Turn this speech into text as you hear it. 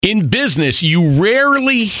In business, you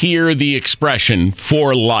rarely hear the expression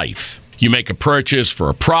for life. You make a purchase for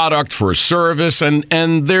a product, for a service, and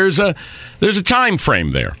there's a time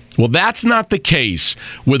frame there. Well, that's not the case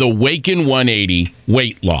with Awaken 180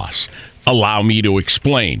 weight loss. Allow me to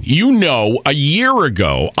explain. You know, a year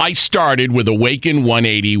ago, I started with Awaken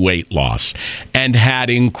 180 weight loss and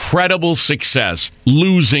had incredible success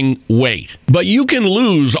losing weight. But you can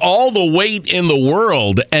lose all the weight in the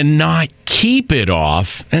world and not keep it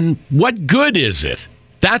off. And what good is it?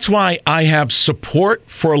 That's why I have support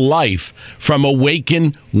for life from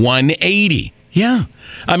Awaken 180. Yeah.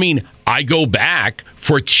 I mean, I go back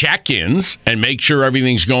for check-ins and make sure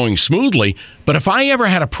everything's going smoothly. But if I ever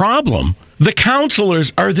had a problem, the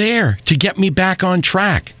counselors are there to get me back on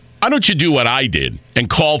track. Why don't you do what I did and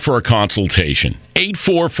call for a consultation?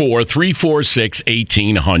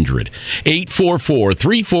 844-346-1800.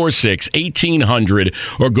 844-346-1800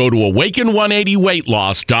 or go to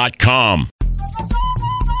awaken180weightloss.com.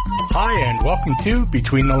 Hi, and welcome to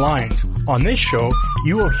Between the Lines. On this show,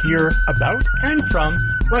 you will hear about and from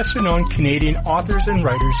lesser-known Canadian authors and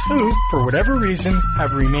writers who, for whatever reason,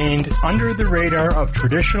 have remained under the radar of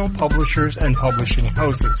traditional publishers and publishing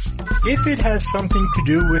houses. If it has something to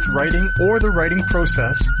do with writing or the writing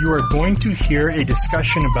process, you are going to hear a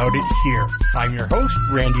discussion about it here. I'm your host,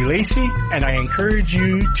 Randy Lacey, and I encourage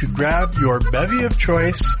you to grab your bevy of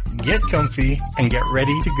choice, get comfy, and get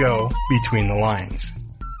ready to go between the lines.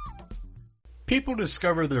 People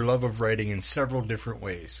discover their love of writing in several different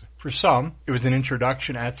ways. For some, it was an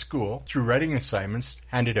introduction at school through writing assignments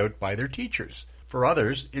handed out by their teachers. For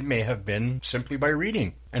others, it may have been simply by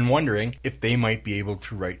reading and wondering if they might be able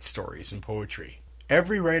to write stories and poetry.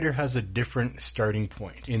 Every writer has a different starting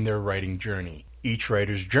point in their writing journey. Each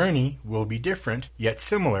writer's journey will be different, yet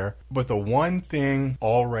similar, but the one thing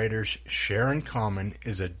all writers share in common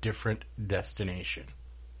is a different destination.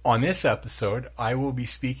 On this episode, I will be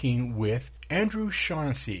speaking with Andrew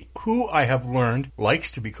Shaughnessy, who I have learned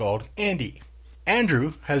likes to be called Andy.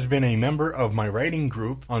 Andrew has been a member of my writing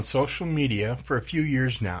group on social media for a few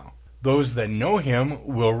years now. Those that know him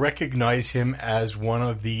will recognize him as one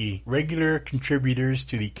of the regular contributors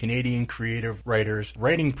to the Canadian Creative Writers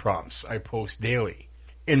writing prompts I post daily.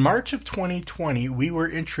 In March of 2020, we were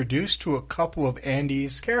introduced to a couple of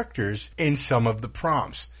Andy's characters in some of the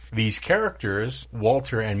prompts. These characters,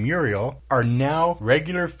 Walter and Muriel, are now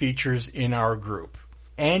regular features in our group.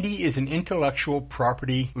 Andy is an intellectual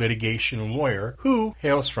property litigation lawyer who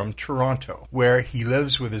hails from Toronto, where he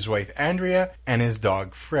lives with his wife Andrea and his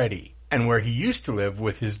dog Freddie, and where he used to live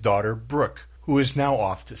with his daughter Brooke, who is now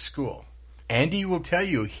off to school. Andy will tell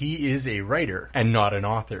you he is a writer and not an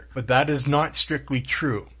author, but that is not strictly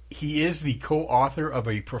true. He is the co-author of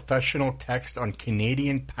a professional text on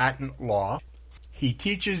Canadian patent law. He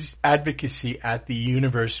teaches advocacy at the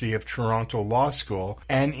University of Toronto Law School,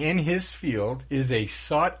 and in his field is a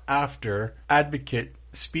sought-after advocate,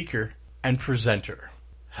 speaker, and presenter.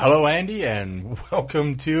 Hello, Andy, and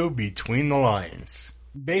welcome to Between the Lines.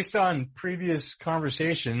 Based on previous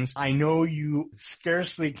conversations, I know you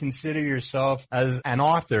scarcely consider yourself as an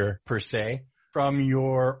author, per se. From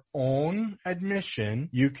your own admission,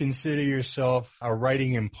 you consider yourself a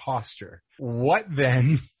writing imposter. What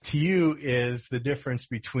then, to you, is the difference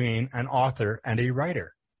between an author and a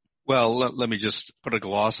writer? Well, let me just put a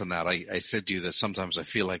gloss on that. I said to you that sometimes I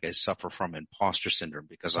feel like I suffer from imposter syndrome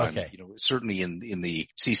because I'm, certainly in the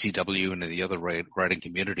CCW and in the other writing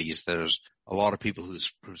communities, there's a lot of people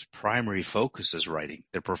whose primary focus is writing.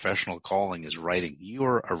 Their professional calling is writing.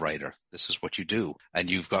 You're a writer. This is what you do. And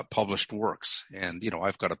you've got published works. And,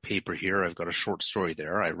 I've got a paper here. I've got a short story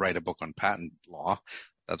there. I write a book on patent law.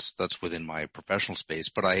 That's within my professional space.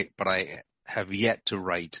 But I have yet to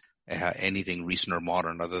write anything recent or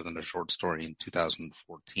modern other than a short story in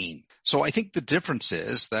 2014. So I think the difference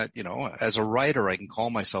is that, as a writer, I can call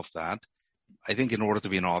myself that. I think in order to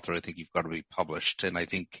be an author, I think you've got to be published. And I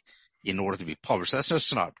think in order to be published, that's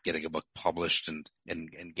just not getting a book published and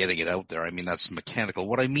getting it out there. I mean, that's mechanical.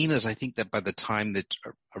 What I mean is I think that by the time that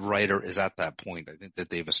a writer is at that point, I think that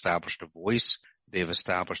they've established a voice, they've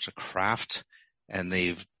established a craft, and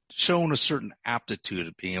they've shown a certain aptitude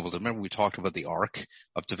of being able to, remember we talked about the arc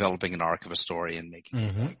of developing an arc of a story and making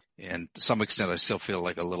a point. And to some extent, I still feel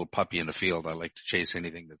like a little puppy in the field. I like to chase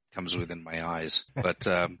anything that comes within my eyes. But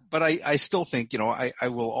I still think, I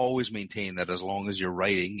will always maintain that as long as you're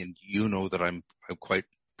writing and that I'm quite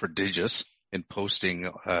prodigious in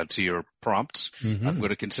posting to your prompts, I'm going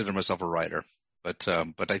to consider myself a writer. But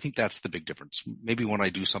I think that's the big difference. Maybe when I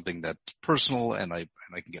do something that's personal and I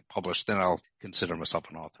can get published, then I'll consider myself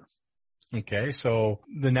an author. Okay. So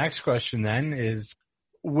the next question then is,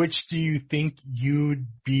 which do you think you'd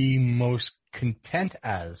be most content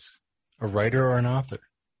as, a writer or an author?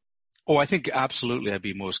 Oh, I think absolutely I'd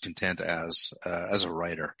be most content as a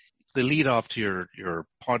writer. The lead off to your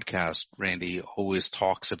podcast, Randy, always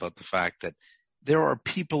talks about the fact that there are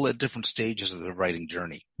people at different stages of their writing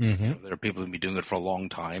journey. Mm-hmm. You know, there are people who've been doing it for a long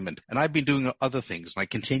time, and I've been doing other things, and I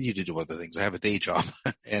continue to do other things. I have a day job,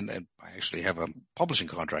 and I actually have a publishing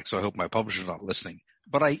contract, so I hope my publisher's not listening.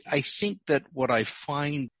 But I think that what I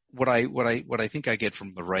find, what I think I get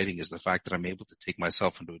from the writing is the fact that I'm able to take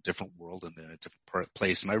myself into a different world and in a different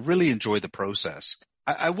place, and I really enjoy the process.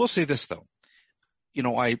 I will say this though. You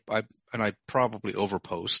know, I probably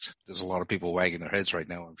overpost. There's a lot of people wagging their heads right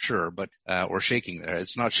now, I'm sure, but, or shaking their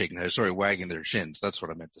heads, not shaking their heads, sorry, wagging their shins. That's what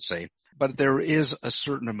I meant to say. But there is a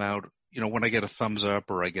certain amount, you know, when I get a thumbs up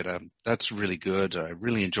or I get that's really good. I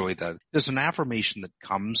really enjoyed that. There's an affirmation that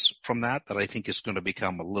comes from that I think is going to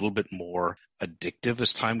become a little bit more addictive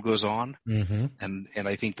as time goes on. Mm-hmm. And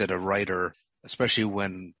I think that a writer, especially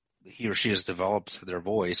when he or she has developed their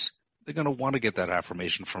voice, they're going to want to get that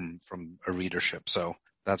affirmation from a readership. So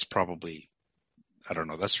that's probably, I don't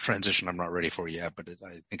know, that's a transition I'm not ready for yet, but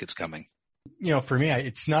I think it's coming. You know, for me,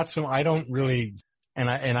 it's not so, I don't really, and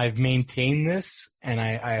I've maintained this and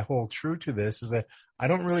I hold true to this, is that I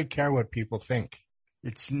don't really care what people think.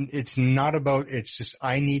 It's not about, it's just,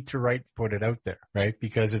 I need to write, put it out there, right?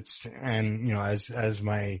 Because and you know, as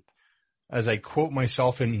I quote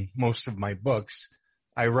myself in most of my books,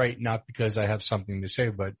 I write not because I have something to say,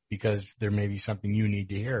 but because there may be something you need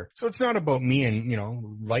to hear. So it's not about me and, you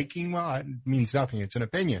know, liking. Well, it means nothing. It's an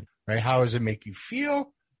opinion, right? How does it make you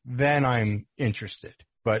feel? Then I'm interested.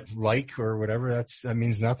 But like or whatever, that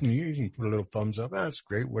means nothing to you. You can put a little thumbs up. That's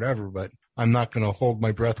great, whatever. But I'm not going to hold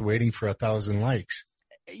my breath waiting for 1,000 likes.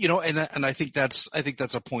 You know, and I think that's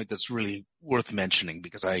a point that's really worth mentioning,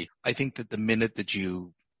 because I think that the minute that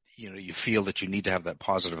you feel that you need to have that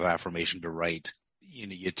positive affirmation to write, you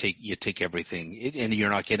know, you take everything and you're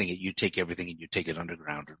not getting it. You take everything and you take it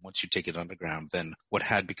underground. And once you take it underground, then what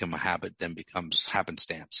had become a habit then becomes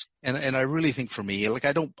happenstance. And I really think for me, like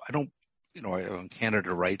I don't, you know, on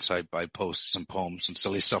Canada Writes, I post some poems and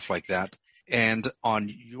silly stuff like that. And on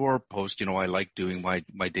your post, you know, I like doing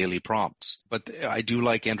my daily prompts, but I do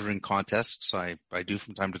like entering contests. I do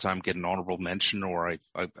from time to time get an honorable mention, or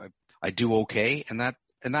I do okay. And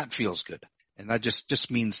that feels good. And that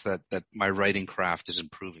just means that my writing craft is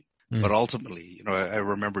improving. Mm. But ultimately, you know, I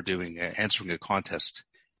remember answering a contest,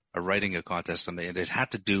 writing a contest, and it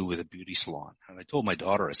had to do with a beauty salon. And I told my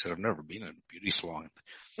daughter, I said, I've never been in a beauty salon.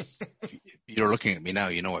 You're looking at me now,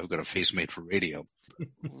 you know, I've got a face made for radio.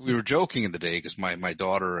 We were joking in the day because my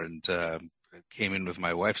daughter came in with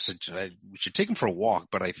my wife and said, we should take him for a walk,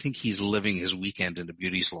 but I think he's living his weekend in a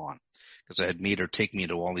beauty salon. Because I had made her take me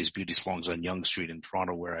to all these beauty salons on Yonge Street in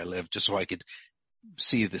Toronto where I live, just so I could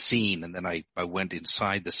see the scene. And then I went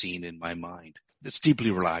inside the scene in my mind. It's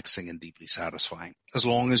deeply relaxing and deeply satisfying. As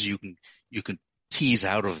long as you can tease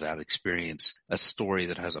out of that experience a story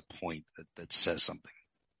that has a point that says something.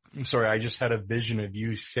 I'm sorry, I just had a vision of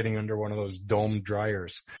you sitting under one of those dome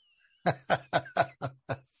dryers.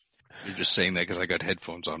 You're just saying that because I got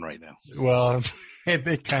headphones on right now. Well,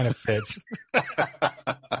 it kind of fits.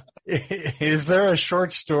 Is there a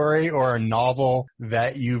short story or a novel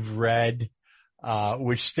that you've read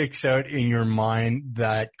which sticks out in your mind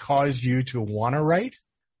that caused you to want to write?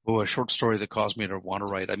 Oh, a short story that caused me to want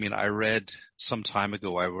to write. I mean, some time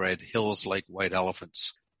ago, I read Hills Like White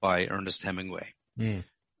Elephants by Ernest Hemingway. Mm.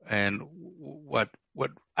 And what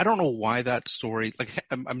I don't know why that story, like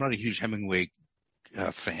I'm not a huge Hemingway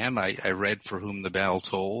fan. I read For Whom the Bell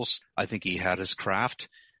Tolls. I think he had his craft.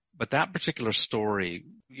 But that particular story,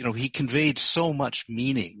 you know, he conveyed so much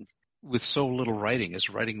meaning with so little writing. His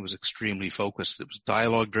writing was extremely focused. It was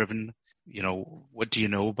dialogue driven. You know, what do you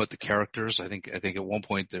know about the characters? I think at one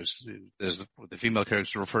point there's the female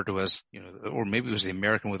characters referred to as, you know, or maybe it was the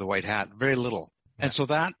American with the white hat. Very little. Yeah. And so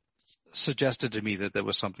that suggested to me that there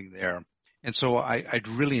was something there. And so I'd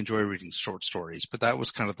really enjoy reading short stories, but that was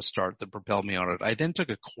kind of the start that propelled me on it. I then took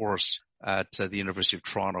a course at the University of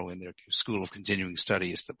Toronto in their School of Continuing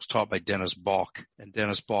Studies that was taught by Dennis Bok. And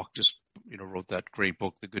Dennis Bok just, you know, wrote that great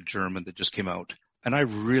book, The Good German, that just came out. And I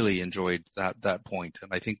really enjoyed that point.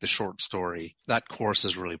 And I think the short story, that course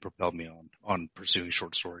has really propelled me on pursuing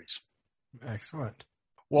short stories. Excellent.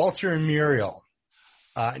 Walter and Muriel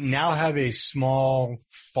now have a small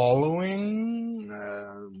following.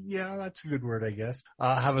 Yeah, that's a good word, I guess.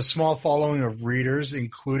 Have a small following of readers,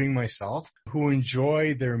 including myself, who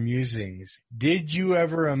enjoy their musings. Did you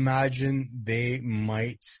ever imagine they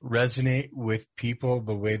might resonate with people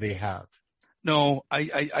the way they have? No,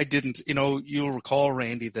 I didn't. You'll recall,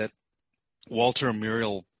 Randy, that Walter and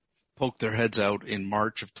Muriel poked their heads out in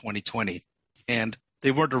March of 2020, and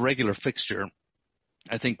they weren't a regular fixture.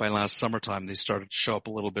 I think by last summertime they started to show up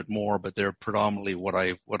a little bit more, but they're predominantly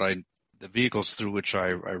the vehicles through which I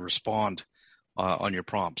respond on your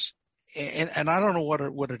prompts. And I don't know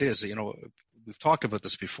what it is. We've talked about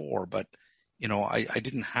this before, but I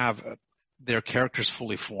didn't have their characters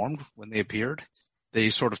fully formed when they appeared. They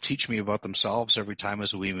sort of teach me about themselves every time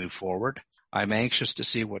as we move forward. I'm anxious to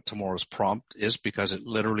see what tomorrow's prompt is because it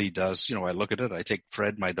literally does. I look at it. I take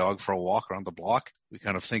Fred, my dog, for a walk around the block. We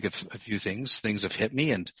kind of think of a few things. Things have hit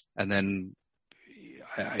me, and then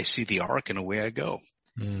I see the arc, and away I go.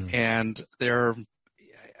 And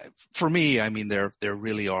for me, I mean, they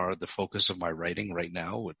really are the focus of my writing right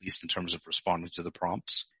now, at least in terms of responding to the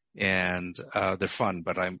prompts. And they're fun,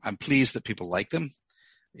 but I'm pleased that people like them.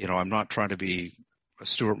 I'm not trying to be a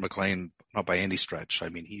Stuart McLean, not by any stretch. I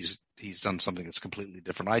mean, he's done something that's completely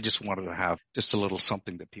different. I just wanted to have just a little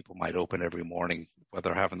something that people might open every morning, while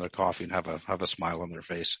they're having their coffee, and have a smile on their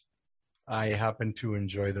face. I happen to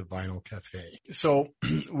enjoy the Vinyl Cafe. So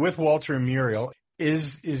with Walter and Muriel,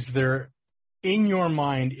 is there, in your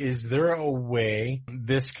mind, is there a way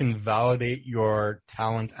this can validate your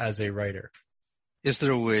talent as a writer? Is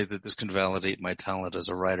there a way that this can validate my talent as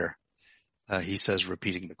a writer? He says,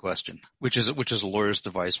 repeating the question, which is a lawyer's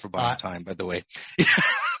device for buying time, by the way.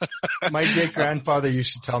 My great grandfather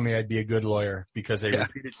used to tell me I'd be a good lawyer because I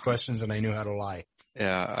repeated questions and I knew how to lie.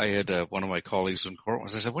 Yeah, I had one of my colleagues in court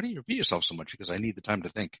once. I said, "Why do you repeat yourself so much?" Because I need the time to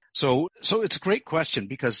think. So it's a great question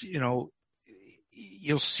because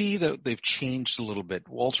you'll see that they've changed a little bit.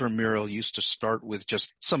 Walter and Muriel used to start with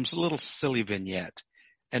just some little silly vignette.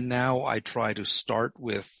 And now I try to start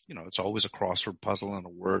with, it's always a crossword puzzle and a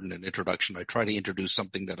word and an introduction. I try to introduce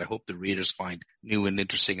something that I hope the readers find new and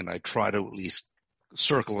interesting, and I try to at least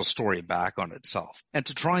circle a story back on itself. And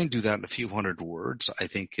to try and do that in a few hundred words, I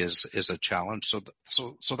think is a challenge.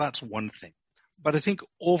 So that's one thing. But I think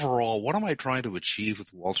overall, what am I trying to achieve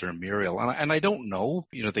with Walter and Muriel? And I don't know.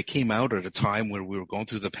 They came out at a time where we were going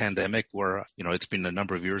through the pandemic where, it's been a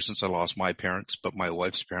number of years since I lost my parents, but my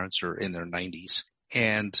wife's parents are in their 90s.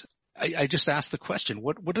 And I just asked the question,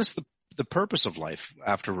 what is the purpose of life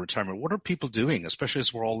after retirement? What are people doing, especially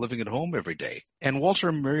as we're all living at home every day? And Walter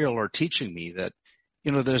and Muriel are teaching me that,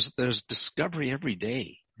 there's discovery every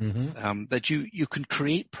day, that you can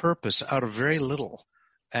create purpose out of very little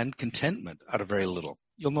and contentment out of very little.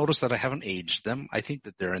 You'll notice that I haven't aged them. I think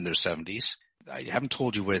that they're in their 70s. I haven't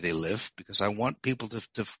told you where they live because I want people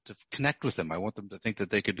to connect with them. I want them to think that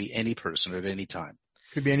they could be any person at any time.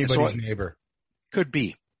 Could be anybody's neighbor. Could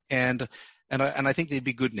be. And I think they'd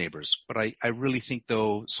be good neighbors. But I really think,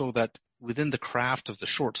 though, so that within the craft of the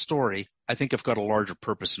short story, I think I've got a larger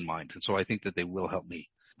purpose in mind. And so I think that they will help me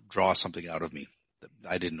draw something out of me that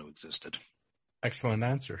I didn't know existed. Excellent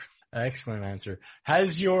answer. Excellent answer.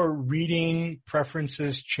 Has your reading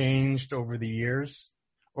preferences changed over the years,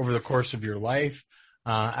 over the course of your life,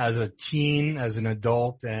 as a teen, as an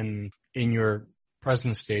adult, and in your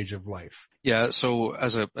present stage of life? Yeah. So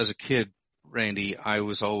as a kid, Randy, I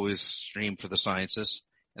was always streamed for the sciences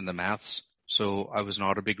and the maths. So I was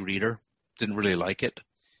not a big reader. Didn't really like it.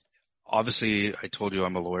 Obviously, I told you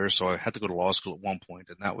I'm a lawyer, so I had to go to law school at one point,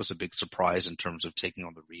 and that was a big surprise in terms of taking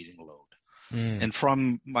on the reading load. And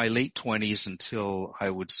from my late 20s until I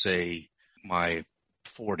would say my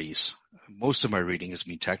 40s, most of my reading has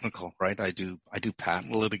been technical, right? I do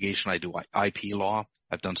patent litigation. I do IP law.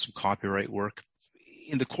 I've done some copyright work.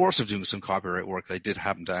 In the course of doing some copyright work, I did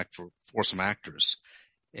happen to act for some actors.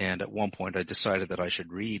 And at one point I decided that I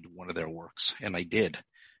should read one of their works, and I did.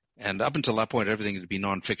 And up until that point, everything had to be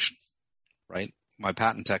nonfiction, right? My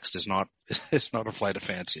patent text is not a flight of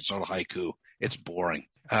fancy. It's not a haiku. It's boring.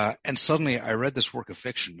 And suddenly I read this work of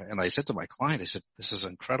fiction, and I said to my client, I said, "This is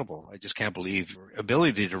incredible. I just can't believe your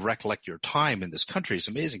ability to recollect your time in this country is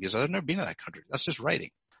amazing." Because I've never been in that country. That's just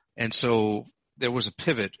writing. And so there was a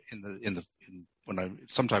pivot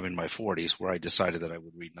sometime in my 40s where I decided that I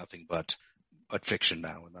would read nothing but fiction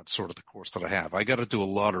now, and that's sort of the course that I have. I got to do a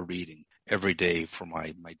lot of reading every day for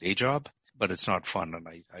my day job, but it's not fun, and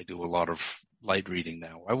I do a lot of light reading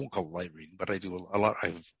now. I won't call it light reading, but I do a lot.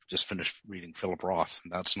 I've just finished reading Philip Roth,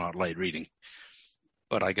 and that's not light reading.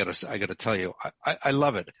 But I gotta tell you, I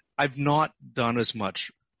love it. I've not done as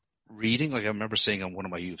much reading. Like I remember saying on one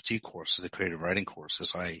of my U of T courses, the creative writing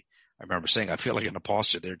courses, I remember saying I feel like an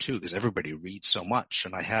imposter there too, because everybody reads so much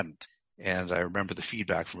and I hadn't. And I remember the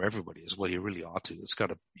feedback from everybody is, well, you really ought to. You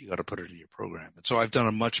got to put it in your program. And so I've done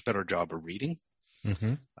a much better job of reading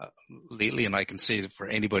lately. And I can say that for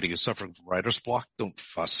anybody who's suffering from writer's block, don't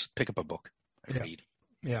fuss, pick up a book. read.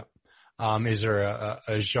 Yeah. Is there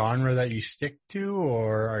a genre that you stick to,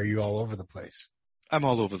 or are you all over the place? I'm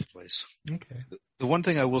all over the place. Okay. The one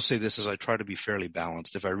thing I will say this is I try to be fairly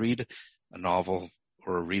balanced. If I read a novel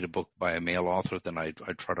or read a book by a male author, then I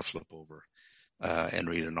try to flip over and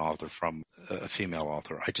read an author from a female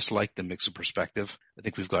author. I just like the mix of perspective. I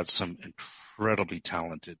think we've got some incredibly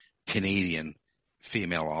talented Canadian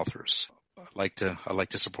female authors. I like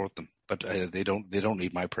to support them, but they don't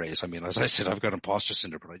need my praise. I mean, as I said, I've got imposter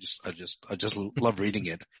syndrome, but I just love reading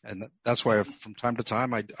it. And that's why from time to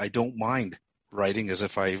time, I don't mind writing as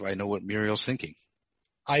if I know what Muriel's thinking.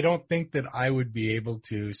 I don't think that I would be able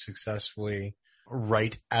to successfully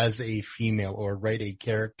write as a female or write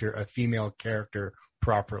a female character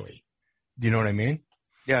properly. Do you know what I mean?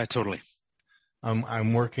 Yeah, totally.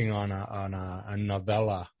 I'm working on a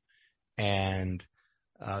novella, and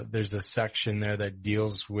there's a section there that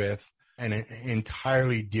deals with, and it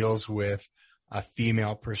entirely deals with a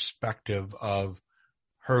female perspective of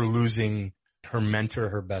her losing her mentor,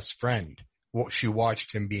 her best friend. She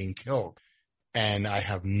watched him being killed, and I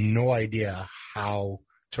have no idea how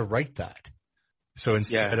to write that. So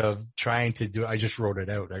instead of trying to do it, I just wrote it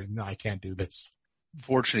out. I can't do this.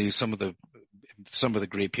 Fortunately, some of the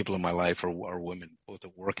great people in my life are women, both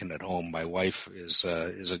at work and at home. My wife is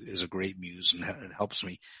a great muse and helps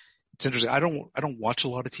me. It's interesting. I don't watch a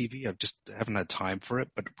lot of TV. I just haven't had time for it,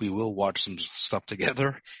 but we will watch some stuff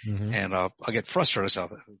together. Mm-hmm. And I'll get frustrated. So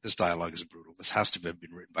this dialogue is brutal. This has to have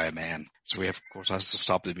been written by a man. So we have, of course, has to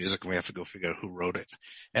stop the music and we have to go figure out who wrote it.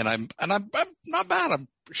 And I'm not bad. I'm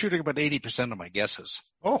shooting about 80% of my guesses.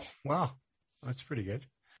 Oh, wow. That's pretty good.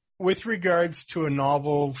 With regards to a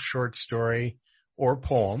novel, short story, or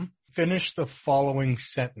poem, finish the following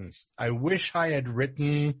sentence. I wish I had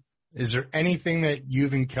written. Is there anything that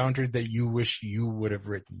you've encountered that you wish you would have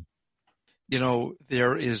written? You know,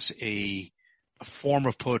 there is a form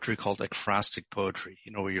of poetry called ekphrastic poetry,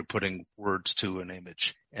 you know, where you're putting words to an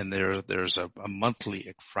image. And there's a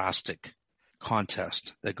monthly ekphrastic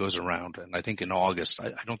contest that goes around. And I think in August,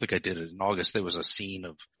 I don't think I did it. In August, there was a scene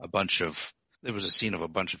of a bunch of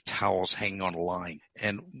towels hanging on a line.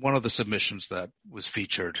 And one of the submissions that was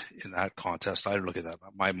featured in that contest, I look at that,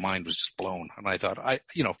 my mind was just blown. And I thought,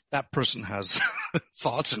 that person has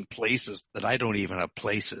thoughts and places that I don't even have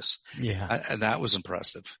places. Yeah. And that was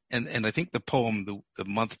impressive. And I think the poem the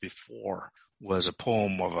month before was a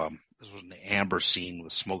poem of this was an amber scene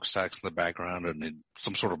with smokestacks in the background and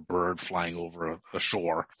some sort of bird flying over a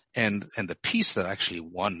shore. And the piece that actually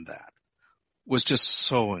won that was just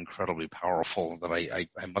so incredibly powerful that I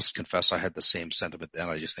must confess I had the same sentiment then.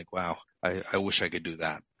 I just think, wow, I wish I could do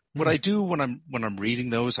that. Mm-hmm. What I do when I'm reading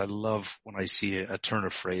those, I love when I see a turn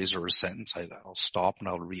of phrase or a sentence, I'll stop and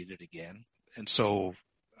I'll read it again. And so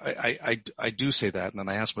I do say that, and then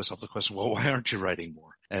I ask myself the question, well, why aren't you writing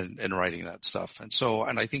more and writing that stuff?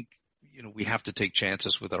 And I think, we have to take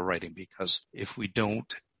chances with our writing, because if we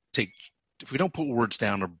don't put words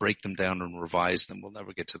down or break them down and revise them, we'll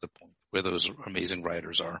never get to the point where those amazing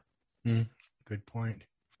writers are. Good point.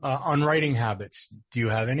 On writing habits, do you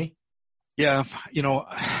have any? Yeah.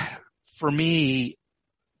 For me,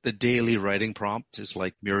 the daily writing prompt is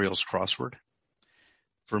like Muriel's crossword.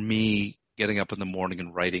 For me, getting up in the morning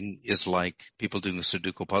and writing is like people doing a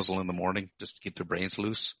Sudoku puzzle in the morning just to keep their brains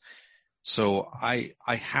loose. So I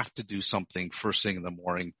have to do something first thing in the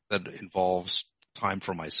morning that involves time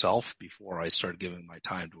for myself before I start giving my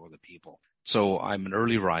time to other people. So I'm an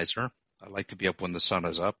early riser. I like to be up when the sun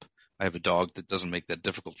is up. I have a dog that doesn't make that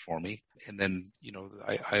difficult for me. And then,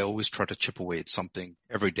 I always try to chip away at something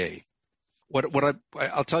every day.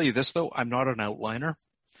 I'll tell you this though, I'm not an outliner.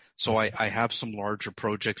 So I have some larger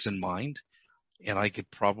projects in mind, and I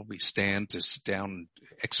could probably stand to sit down and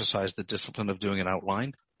exercise the discipline of doing an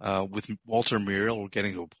outline. With Walter and Muriel, we're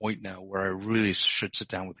getting to a point now where I really should sit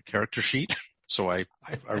down with a character sheet. So I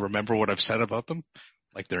remember what I've said about them,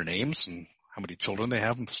 like their names and how many children they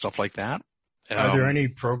have and stuff like that. Are there any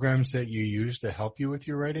programs that you use to help you with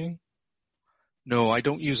your writing? No, I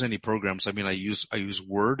don't use any programs. I mean, I use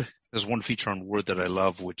Word. There's one feature on Word that I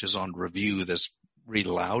love, which is on review. That's read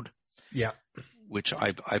aloud. Yeah. Which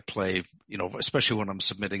I play, especially when I'm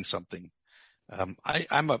submitting something.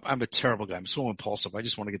 I'm a terrible guy. I'm so impulsive. I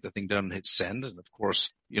just want to get the thing done and hit send. And of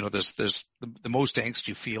course, there's the most angst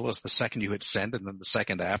you feel is the second you hit send, and then the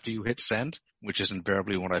second after you hit send, which is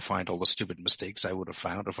invariably when I find all the stupid mistakes I would have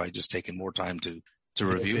found if I just taken more time to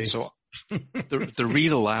review it. So the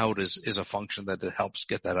read aloud is a function that helps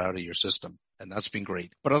get that out of your system. And that's been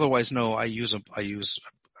great. But otherwise, no, I use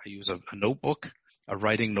a notebook. a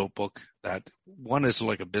writing notebook that one is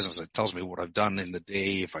like a business. It tells me what I've done in the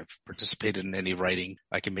day. If I've participated in any writing,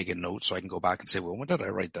 I can make a note so I can go back and say, well, when did I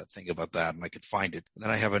write that thing about that? And I can find it. And then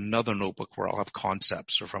I have another notebook where I'll have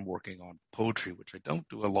concepts, or if I'm working on poetry, which I don't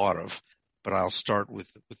do a lot of, but I'll start with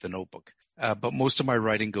the notebook. But most of my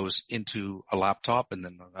writing goes into a laptop, and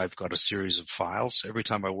then I've got a series of files. Every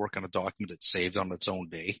time I work on a document, it's saved on its own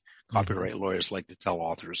day. Copyright lawyers like to tell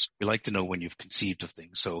authors, we like to know when you've conceived of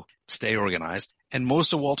things, so stay organized. And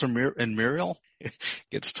most of Walter and Muriel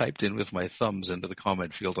gets typed in with my thumbs into the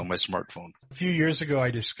comment field on my smartphone. A few years ago, I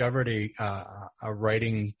discovered a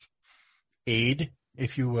writing aid,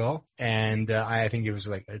 if you will, and I think it was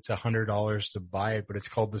it's $100 to buy it, but it's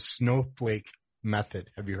called the Snowflake Method.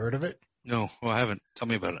 Have you heard of it? No, well, I haven't. Tell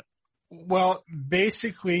me about it. Well,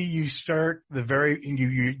 basically, you start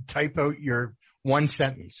you type out your one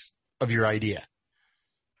sentence of your idea,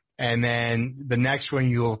 and then the next one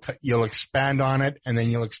you'll expand on it, and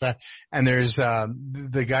then you'll expand. And there's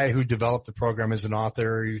the guy who developed the program is an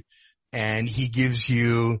author, and he gives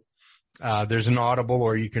you. There's an Audible,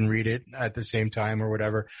 or you can read it at the same time or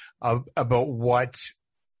whatever, about what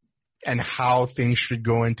and how things should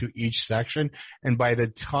go into each section. And by the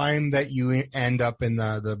time that you end up in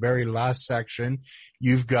the very last section,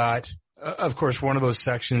 you've got, of course, one of those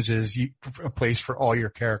sections is a place for all your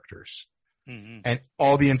characters. Mm-hmm. And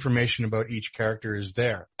all the information about each character is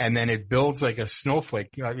there. And then it builds like a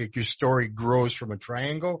snowflake. Like your story grows from a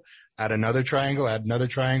triangle, add another triangle, add another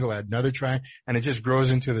triangle, add another triangle, and it just grows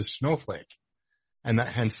into the snowflake. And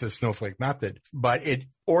hence the snowflake method. But it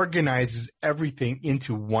organizes everything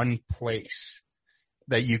into one place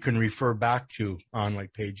that you can refer back to on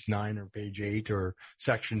like page 9 or page 8 or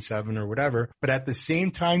section 7 or whatever. But at the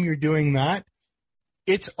same time you're doing that,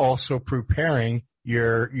 it's also preparing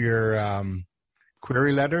your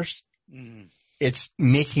query letters. Mm. It's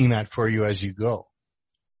making that for you as you go.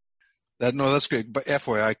 That's great. But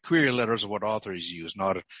FYI, query letters are what authors use,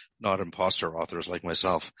 not imposter authors like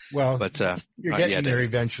myself. Well, but you're getting there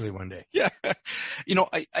eventually one day. Yeah.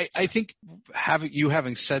 I think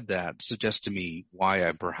having said that suggests to me why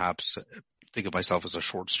I perhaps think of myself as a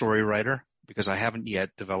short story writer, because I haven't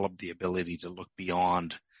yet developed the ability to look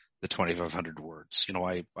beyond the 2,500 words.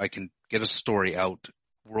 I can get a story out,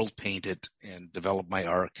 world paint it, and develop my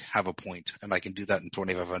arc, have a point, and I can do that in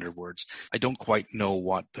 2,500 words. I don't quite know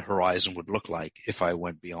what the horizon would look like if I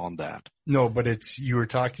went beyond that. No, but you were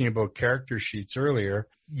talking about character sheets earlier.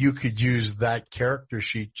 You could use that character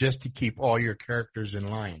sheet just to keep all your characters in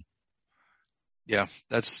line. Yeah,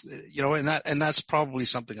 that's, and that's probably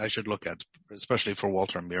something I should look at, especially for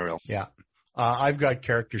Walter and Muriel. Yeah. I've got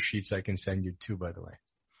character sheets I can send you too, by the way.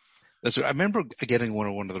 I remember getting one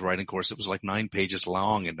of the writing course. It was like 9 pages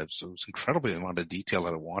long, and it was incredibly amount of detail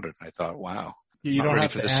that I wanted. I thought, wow. You don't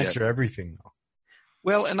have to answer everything, though.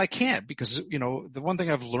 Well, and I can't, because, the one thing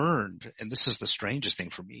I've learned, and this is the strangest thing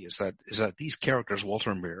for me, is that these characters, Walter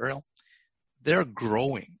and Muriel, they're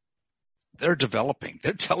growing. They're developing.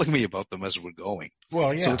 They're telling me about them as we're going.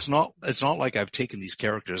 Well, yeah. So it's not like I've taken these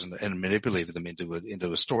characters and manipulated them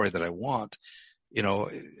into a story that I want.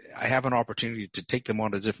 I have an opportunity to take them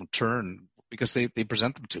on a different turn because they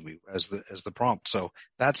present them to me as the prompt. So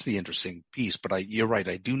that's the interesting piece. But you're right.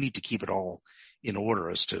 I do need to keep it all in order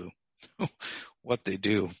as to what they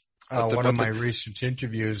do. One of my recent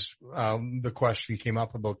interviews, the question came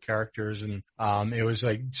up about characters, and it was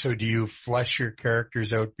like, so do you flesh your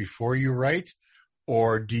characters out before you write,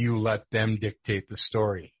 or do you let them dictate the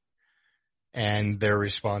story? And their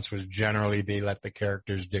response was generally they let the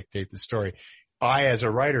characters dictate the story. I, as a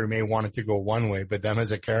writer, may want it to go one way, but them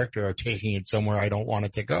as a character are taking it somewhere I don't want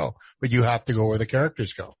it to go. But you have to go where the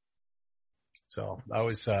characters go. So that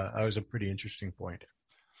was a pretty interesting point.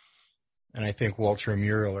 And I think Walter and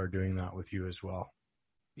Muriel are doing that with you as well.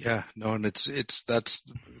 Yeah, no, and that's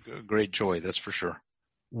a great joy, that's for sure.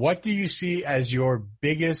 What do you see as your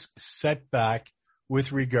biggest setback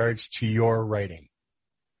with regards to your writing?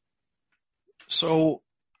 So,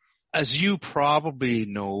 as you probably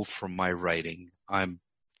know from my writing, I'm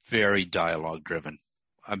very dialogue driven.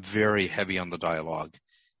 I'm very heavy on the dialogue.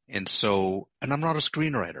 And I'm not a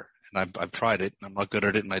screenwriter, and I've tried it, and I'm not good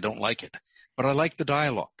at it, and I don't like it, but I like the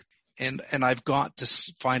dialogue. And I've got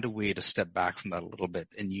to find a way to step back from that a little bit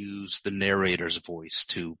and use the narrator's voice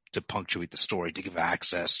to punctuate the story, to give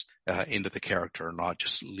access into the character, and not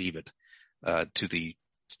just leave it to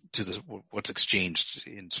what's exchanged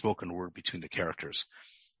in spoken word between the characters.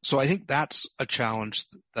 So I think that's a challenge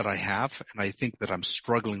that I have, and I think that I'm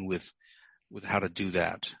struggling with how to do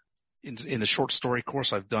that. In the short story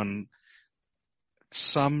course, I've done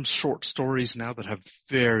some short stories now that have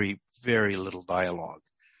very, very little dialogue.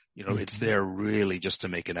 It's there really just to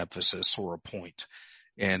make an emphasis or a point,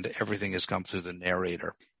 and everything has come through the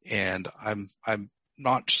narrator. And I'm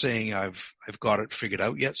not saying I've got it figured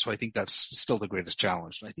out yet. So I think that's still the greatest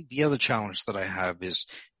challenge. And I think the other challenge that I have is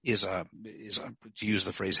to use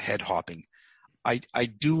the phrase head hopping. I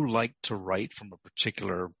do like to write from a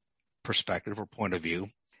particular perspective or point of view.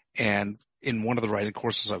 And in one of the writing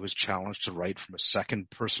courses, I was challenged to write from a second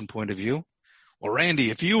person point of view. Well, Randy,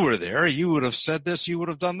 if you were there, you would have said this, you would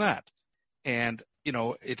have done that. And,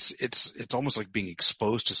 it's almost like being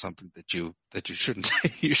exposed to something that you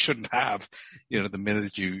shouldn't have. The minute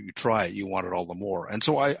that you try it, you want it all the more. And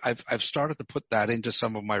so I've started to put that into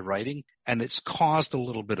some of my writing, and it's caused a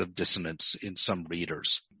little bit of dissonance in some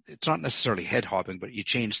readers. It's not necessarily head hopping, but you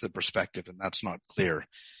change the perspective and that's not clear.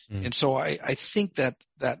 And so I think that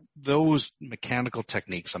those mechanical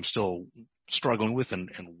techniques I'm still struggling with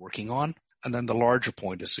and working on. And then the larger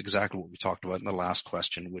point is exactly what we talked about in the last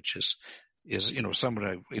question, which is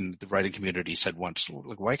someone in the writing community said once,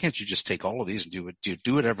 like, why can't you just take all of these and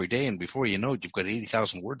do it every day? And before you know it, you've got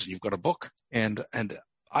 80,000 words and you've got a book. And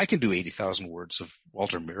I can do 80,000 words of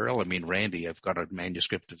Walter Muriel. I mean, Randy, I've got a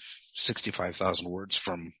manuscript of 65,000 words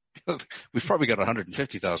from, we've probably got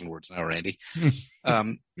 150,000 words now, Randy.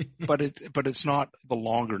 But it's not the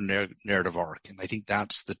longer narrative arc. And I think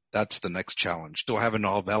that's the next challenge. Do I have a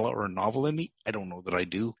novella or a novel in me? I don't know that I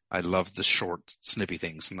do. I love the short, snippy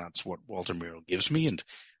things, and that's what Walter Muriel gives me. And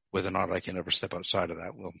whether or not I can ever step outside of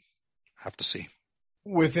that, we'll have to see.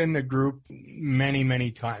 Within the group, many, many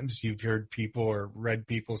times you've heard people or read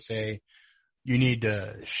people say you need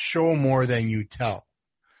to show more than you tell,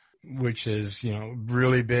 which is,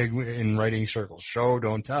 really big in writing circles. Show,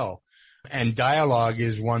 don't tell. And dialogue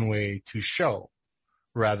is one way to show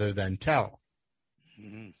rather than tell.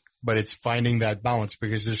 Mm-hmm. But it's finding that balance,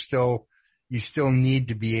 because you still need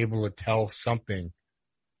to be able to tell something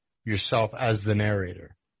yourself as the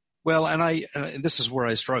narrator. Well, and this is where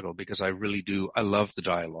I struggle, because I really do. I love the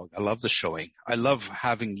dialogue. I love the showing. I love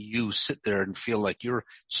having you sit there and feel like you're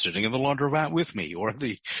sitting in the laundromat with me, or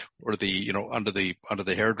the under the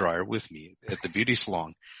hairdryer with me at the beauty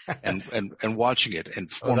salon, and watching it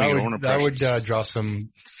and forming your own impressions. That would draw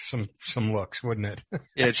some looks, wouldn't it?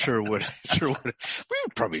 Yeah, it sure would. It sure would.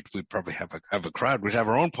 We'd probably have a crowd. We'd have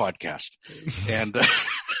our own podcast, and.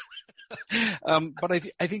 But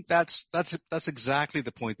I think that's exactly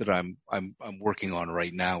the point that I'm working on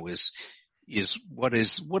right now is what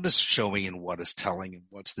is showing and what is telling and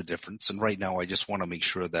what's the difference. And right now I just want to make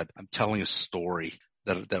sure that I'm telling a story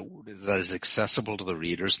that is accessible to the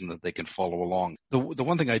readers and that they can follow along. The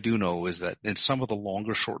one thing I do know is that in some of the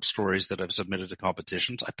longer short stories that I've submitted to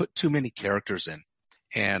competitions, I put too many characters in,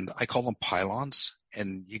 and I call them pylons.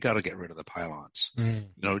 And you got to get rid of the pylons.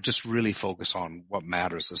 Just really focus on what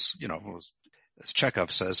matters. As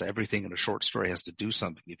Chekhov says, everything in a short story has to do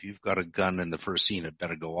something. If you've got a gun in the first scene, it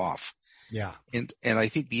better go off. Yeah. And I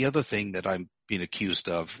think the other thing that I'm being accused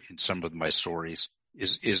of in some of my stories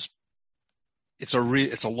is it's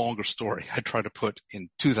a longer story. I try to put in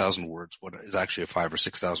 2,000 words what is actually a 5,000 or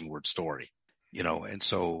 6,000 word story. And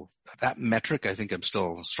so that metric I think I'm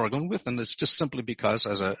still struggling with, and it's just simply because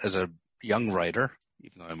as a young writer,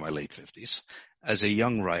 even though I'm in my late 50s, as a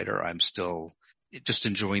young writer, I'm still just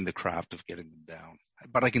enjoying the craft of getting them down.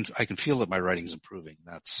 But I can feel that my writing's improving.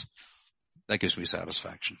 That gives me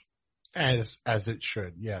satisfaction. As it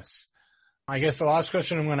should, yes. I guess the last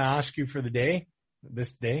question I'm going to ask you for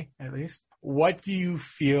this day at least, what do you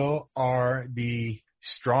feel are the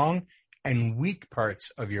strong and weak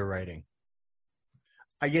parts of your writing?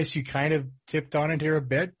 I guess you kind of tipped on it here a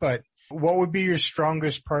bit, but what would be your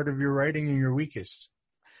strongest part of your writing and your weakest?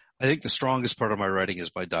 I think the strongest part of my writing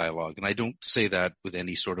is my dialogue, and I don't say that with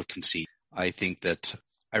any sort of conceit. I think that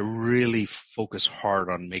I really focus hard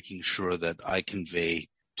on making sure that I convey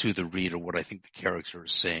to the reader what I think the character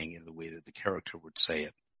is saying in the way that the character would say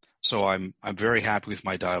it. So I'm very happy with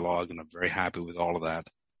my dialogue, and I'm very happy with all of that.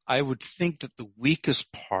 I would think that the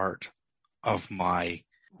weakest part of my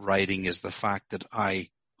writing is the fact that I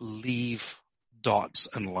leave dots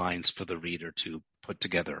and lines for the reader to put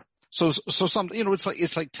together. So some,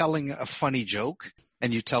 it's like telling a funny joke,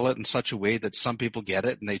 and you tell it in such a way that some people get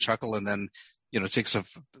it and they chuckle, and then, it takes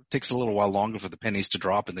a little while longer for the pennies to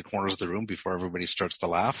drop in the corners of the room before everybody starts to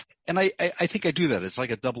laugh. And I think I do that. It's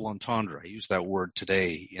like a double entendre. I used that word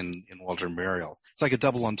today in Walter Muriel. It's like a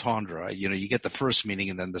double entendre. You get the first meaning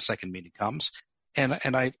and then the second meaning comes. And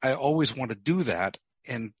I always want to do that.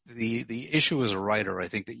 And the issue as a writer, I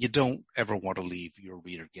think that you don't ever want to leave your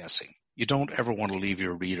reader guessing. You don't ever want to leave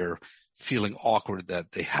your reader feeling awkward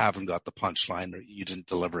that they haven't got the punchline or you didn't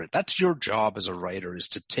deliver it. That's your job as a writer, is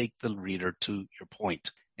to take the reader to your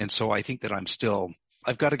point And so I think that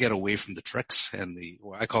I've got to get away from the tricks and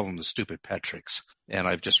I call them the stupid pet tricks. And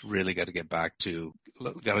I've just really got to get back to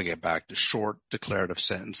short declarative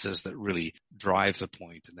sentences that really drive the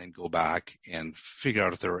point, and then go back and figure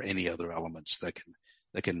out if there are any other elements that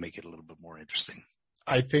can make it a little bit more interesting.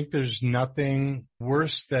 I think there's nothing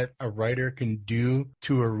worse that a writer can do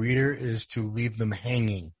to a reader is to leave them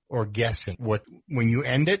hanging or guessing when you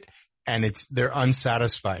end it and they're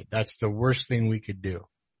unsatisfied. That's the worst thing we could do.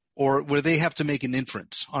 Or where they have to make an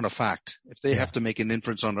inference on a fact. If they have to make an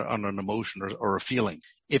inference on an emotion or a feeling.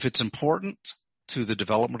 If it's important to the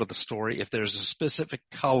development of the story, if there's a specific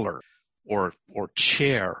color or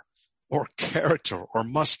chair or character or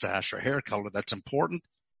mustache or hair color that's important,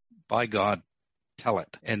 by God, tell it.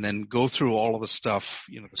 And then go through all of the stuff,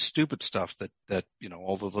 the stupid stuff that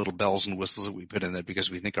all the little bells and whistles that we put in there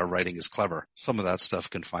because we think our writing is clever. Some of that stuff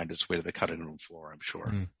can find its way to the cutting room floor, I'm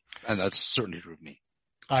sure. And that's certainly true of me.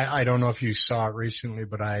 I don't know if you saw it recently,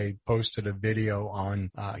 but I posted a video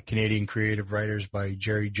on Canadian creative writers by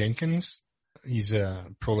Jerry Jenkins. He's a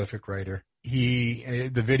prolific writer. The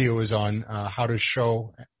video is on how to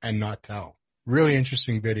show and not tell. Really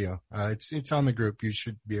interesting video. It's on the group. You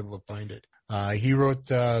should be able to find it. He wrote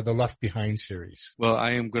the Left Behind series. Well,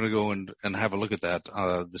 I am going to go and have a look at that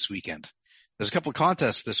this weekend. There's a couple of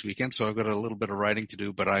contests this weekend, so I've got a little bit of writing to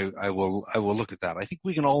do, but I will look at that. I think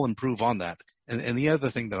we can all improve on that. And the other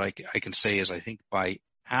thing that I can say is I think by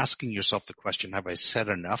asking yourself the question, have I said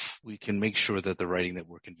enough? We can make sure that the writing that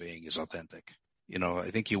we're conveying is authentic.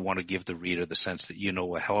 I think you want to give the reader the sense that you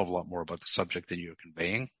know a hell of a lot more about the subject than you're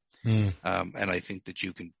conveying. And I think that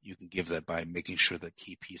you can give that by making sure that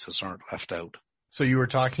key pieces aren't left out. So you were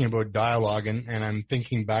talking about dialogue, and I'm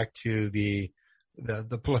thinking back to the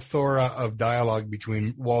plethora of dialogue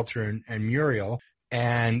between Walter and Muriel.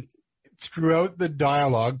 And throughout the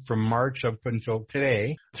dialogue from March up until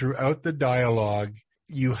today, throughout the dialogue,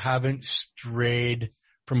 you haven't strayed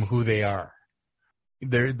from who they are.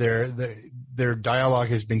 Their dialogue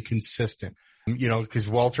has been consistent. Because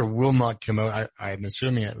Walter will not come out, I'm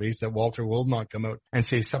assuming at least that Walter will not come out and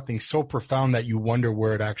say something so profound that you wonder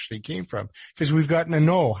where it actually came from. Because we've gotten to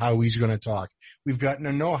know how he's going to talk. We've gotten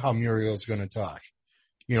to know how Muriel's going to talk.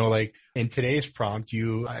 Like in today's prompt,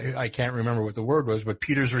 I can't remember what the word was, but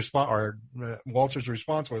Walter's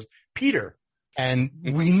response was Peter. And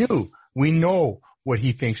we know what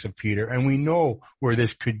he thinks of Peter, and we know where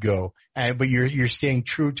this could go. But you're staying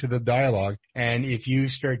true to the dialogue. And if you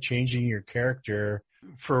start changing your character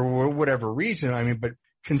for whatever reason, but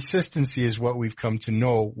consistency is what we've come to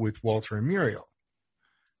know with Walter and Muriel,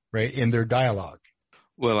 right? In their dialogue.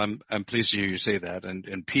 Well, I'm pleased to hear you say that.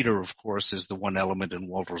 And Peter, of course, is the one element in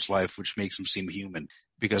Walter's life which makes him seem human,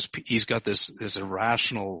 because he's got this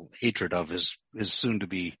irrational hatred of his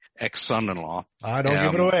soon-to-be ex-son-in-law. Don't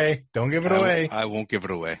give it away. Don't give it away. I won't give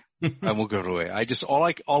it away. I won't give it away.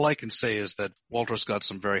 All I can say is that Walter's got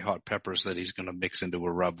some very hot peppers that he's going to mix into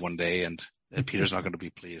a rub one day, and Peter's not going to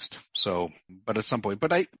be pleased. So, but at some point,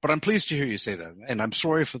 but I'm pleased to hear you say that. And I'm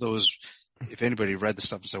sorry for those. If anybody read the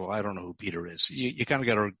stuff and said, well, I don't know who Peter is, you kind of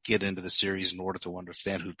got to get into the series in order to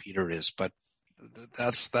understand who Peter is. But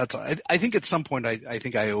I think at some point, I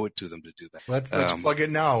think I owe it to them to do that. Let's plug it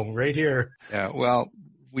now, right here. Yeah. Well,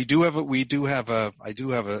 I do have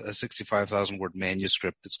a 65,000 word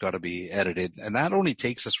manuscript that's got to be edited. And that only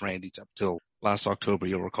takes us, Randy, up till last October.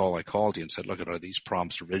 You'll recall I called you and said, look, are these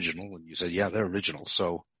prompts original? And you said, yeah, they're original.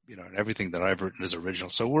 So, and everything that I've written is original.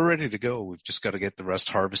 So we're ready to go. We've just got to get the rest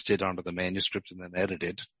harvested onto the manuscript and then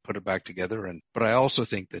edited, put it back together. But I also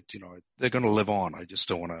think that, they're going to live on. I just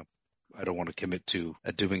don't want to commit to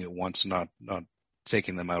doing it once, not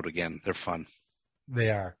taking them out again. They're fun. They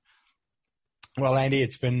are. Well, Andy,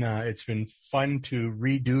 it's been fun to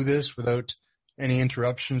redo this without any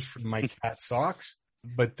interruptions from my cat socks.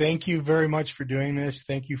 But thank you very much for doing this.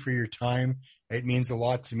 Thank you for your time. It means a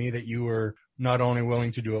lot to me that you were not only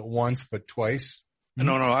willing to do it once, but twice.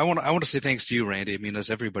 No. I want to say thanks to you, Randy. As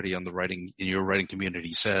everybody in your writing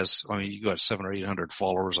community says, you got 700 or 800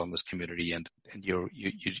 followers on this community, and you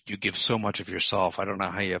give so much of yourself. I don't know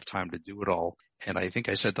how you have time to do it all. And I think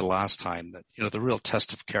I said the last time that, the real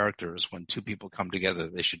test of character is when two people come together,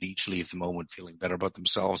 they should each leave the moment feeling better about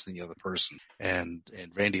themselves than the other person. And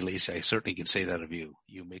Randy Lacey, I certainly can say that of you.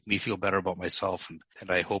 You make me feel better about myself, and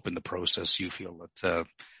I hope in the process you feel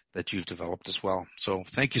that you've developed as well. So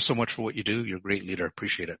thank you so much for what you do. You're a great leader.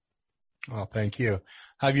 Appreciate it. Well, thank you.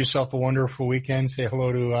 Have yourself a wonderful weekend. Say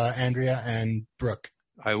hello to Andrea and Brooke.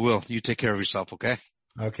 I will. You take care of yourself, okay?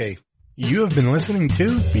 Okay. You have been listening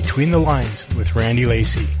to Between the Lines with Randy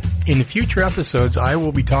Lacey. In future episodes, I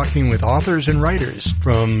will be talking with authors and writers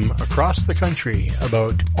from across the country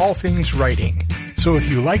about all things writing. So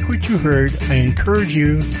if you like what you heard, I encourage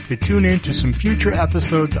you to tune in to some future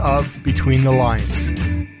episodes of Between the Lines.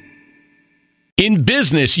 In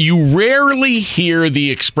business, you rarely hear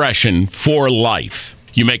the expression for life.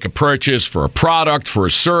 You make a purchase for a product, for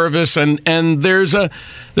a service, and there's a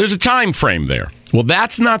time frame there. Well,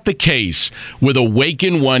 that's not the case with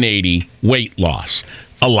Awaken 180 weight loss.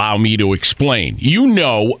 Allow me to explain. You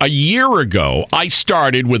know, a year ago, I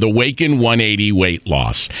started with Awaken 180 weight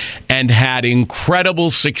loss and had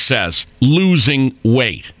incredible success losing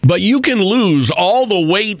weight. But you can lose all the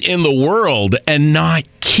weight in the world and not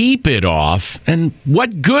keep it off. And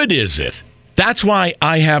what good is it? That's why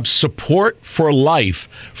I have support for life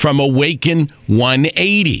from Awaken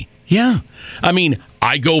 180. Yeah. I mean,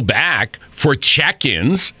 I go back for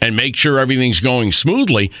check-ins and make sure everything's going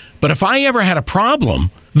smoothly. But if I ever had a problem,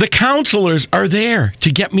 the counselors are there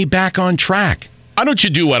to get me back on track. Why don't you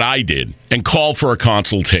do what I did and call for a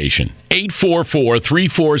consultation?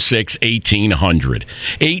 844-346-1800.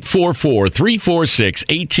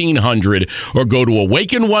 844-346-1800 or go to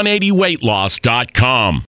awaken180weightloss.com.